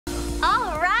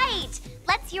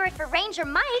hear it for Ranger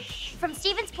Mike from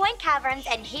Stevens Point Caverns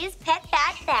and his pet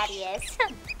bat, Thaddeus.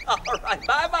 All right,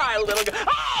 bye-bye, little guy.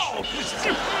 Oh!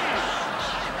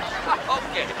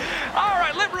 Okay. All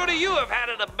right, Liv Rudy, you have had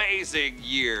an amazing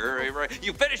year.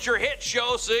 You finished your hit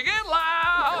show Sing It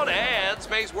Loud, and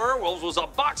Space Werewolves was a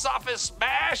box office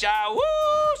smash. Woo,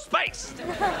 space!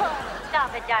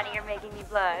 Stop it, Johnny, you're making me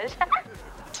blush.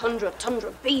 Tundra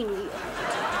beanie.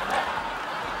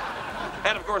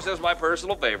 And of course, there's my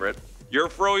personal favorite, your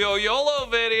Froyo YOLO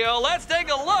video. Let's take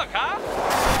a look, huh?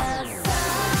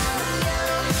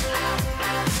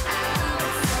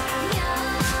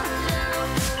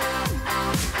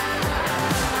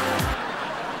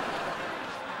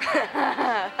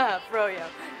 Froyo,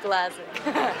 classic.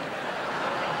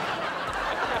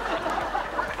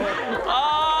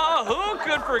 Oh, who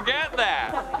could forget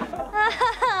that?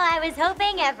 I was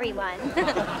hoping everyone.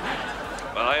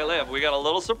 Well, hey, Liv, we got a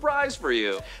little surprise for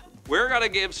you. We're gonna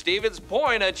give Stevens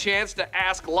Point a chance to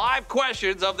ask live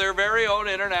questions of their very own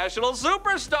international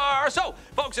superstar. So,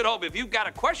 folks at home, if you've got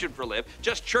a question for Liv,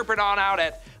 just chirp it on out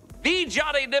at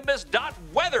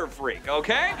thejohnnynimbus.weatherfreak,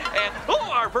 okay? And,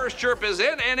 our first chirp is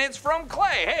in, and it's from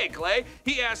Clay. Hey, Clay.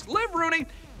 He asked, Liv Rudy,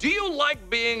 do you like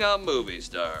being a movie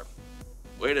star?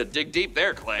 Way to dig deep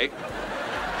there, Clay.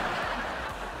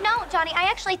 No, Johnny, I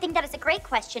actually think that is a great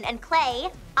question. And Clay,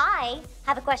 I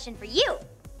have a question for you.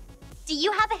 Do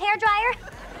you have a hairdryer?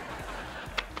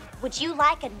 Would you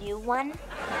like a new one?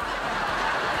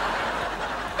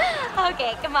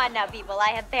 Okay, come on now, people. I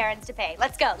have parents to pay.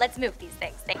 Let's go. Let's move these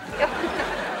things. Thank you.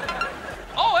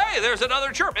 Oh, hey, there's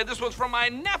another chirp, and this one's from my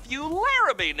nephew,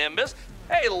 Larrabee Nimbus.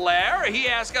 Hey, Lar, he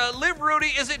asked, Liv Rudy,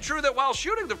 is it true that while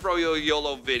shooting the Froyo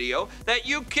YOLO video that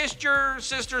you kissed your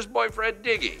sister's boyfriend,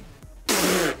 Diggy?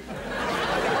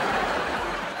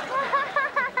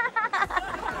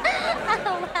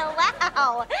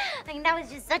 Wow. I mean, that was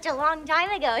just such a long time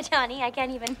ago, Johnny. I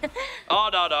can't even... Oh,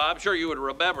 no, I'm sure you would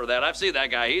remember that. I've seen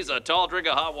that guy. He's a tall drink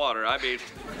of hot water. I mean,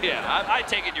 yeah, I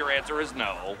take it your answer is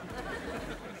no.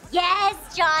 Yes,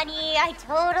 Johnny, I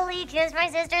totally kissed my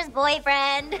sister's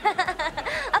boyfriend.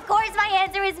 Of course, my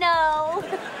answer is no.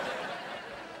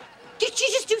 Did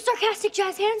she just do sarcastic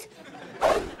jazz hands?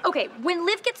 Okay, when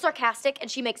Liv gets sarcastic and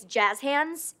she makes jazz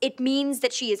hands, it means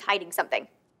that she is hiding something.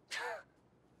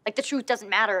 Like, the truth doesn't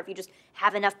matter if you just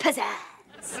have enough pizzazz.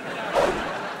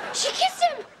 She kissed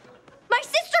him! My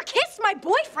sister kissed my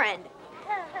boyfriend!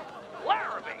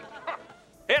 Larrabee!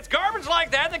 It's garbage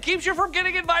like that that keeps you from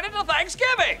getting invited to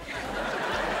Thanksgiving!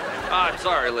 I'm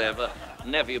sorry, Liv.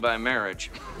 Nephew by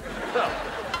marriage.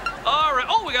 All right.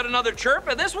 Oh, we got another chirp,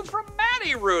 and this one's from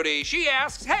Maddie Rudy. She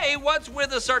asks, hey, what's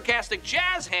with the sarcastic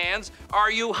jazz hands?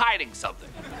 Are you hiding something?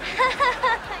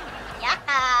 Yeah.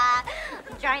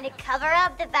 I'm trying to cover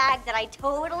up the fact that I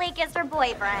totally kissed her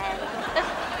boyfriend.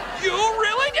 You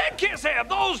really did kiss him!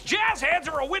 Those jazz hands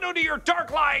are a window to your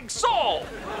dark lying soul!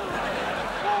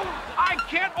 I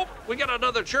can't... Oh, we got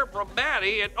another chirp from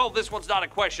Maddie, and this one's not a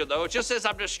question, though. It just says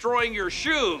I'm destroying your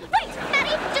shoes. Wait,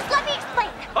 Maddie, just let me explain.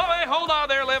 Oh, hey, hold on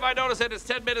there, Liv. I noticed that it's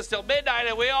 10 minutes till midnight,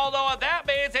 and we all know what that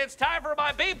means. It's time for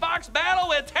my beatbox battle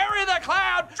with Terry the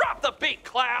Clown. Drop the beat,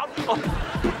 Clown.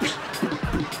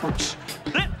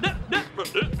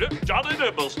 Johnny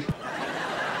Nibbles.